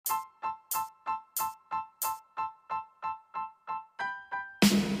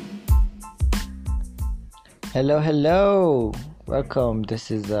Hello. Welcome.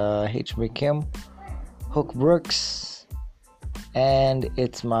 This is H. Kim, Hook Brooks, and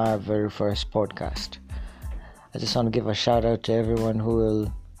it's my very first podcast. I just want to give a shout out to everyone who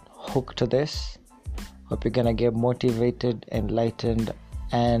will hook to this. Hope you're gonna get motivated, enlightened,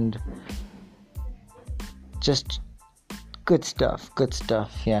 and just good stuff.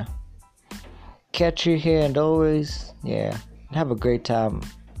 Yeah. Catch you here and always. Yeah. Have a great time.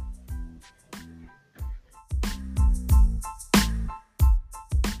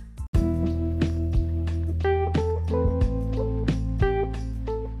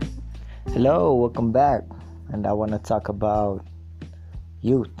 Hello, welcome back, and I want to talk about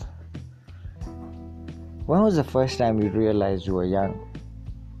youth. When was the first time you realized you were young?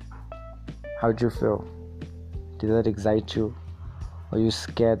 How'd you feel? Did that excite you? Were you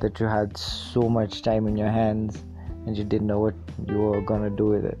scared that you had so much time in your hands and you didn't know what you were gonna do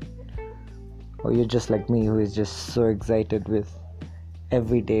with it? Or you're just like me, who is just so excited with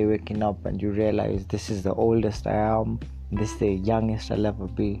every day waking up and you realize this is the oldest I am, this is the youngest I'll ever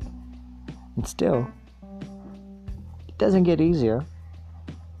be. And still, it doesn't get easier.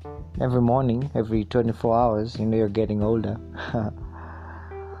 Every morning, every 24 hours, you're getting older.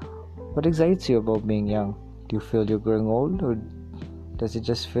 What excites you about being young? Do you feel you're growing old, or does it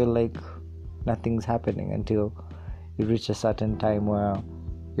just feel like nothing's happening until you reach a certain time where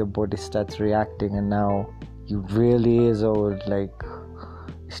your body starts reacting and now you really is old, like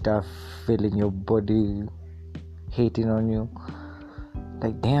you start feeling your body hating on you?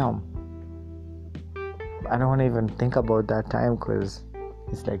 Like, damn, I don't want to even think about that time because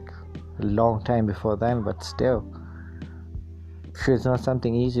it's like a long time before then, but still, sure, it's not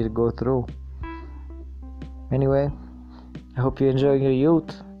something easy to go through. Anyway, I hope you enjoy your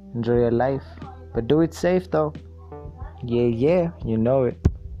youth, enjoy your life, but do it safe though. Yeah, you know it.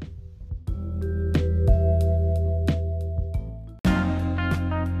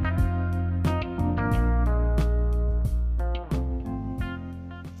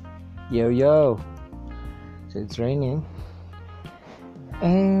 Yo. So it's raining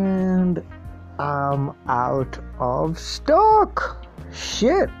and I'm out of stock.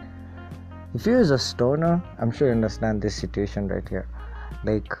 Shit. If you was a stoner, I'm sure you understand this situation right here.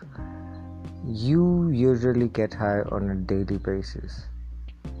 Like, you usually get high on a daily basis.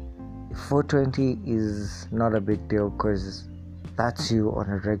 420 is not a big deal because that's you on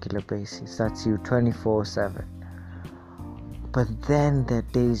a regular basis. That's you 24/7. But then there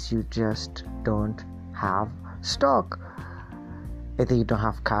are days you just don't have stock. Either you don't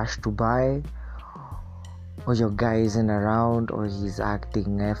have cash to buy, or your guy isn't around, or he's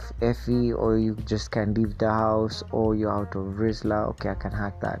acting effy, or you just can't leave the house, or you're out of Rizla. Okay, I can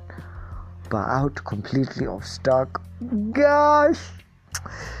hack that. But out completely off stock, gosh,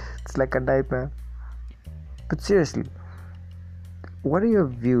 it's like a nightmare. But seriously, what are your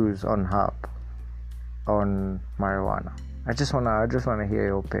views on hemp, on marijuana? I just wanna hear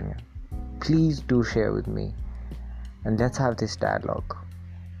your opinion. Please do share with me, and let's have this dialogue.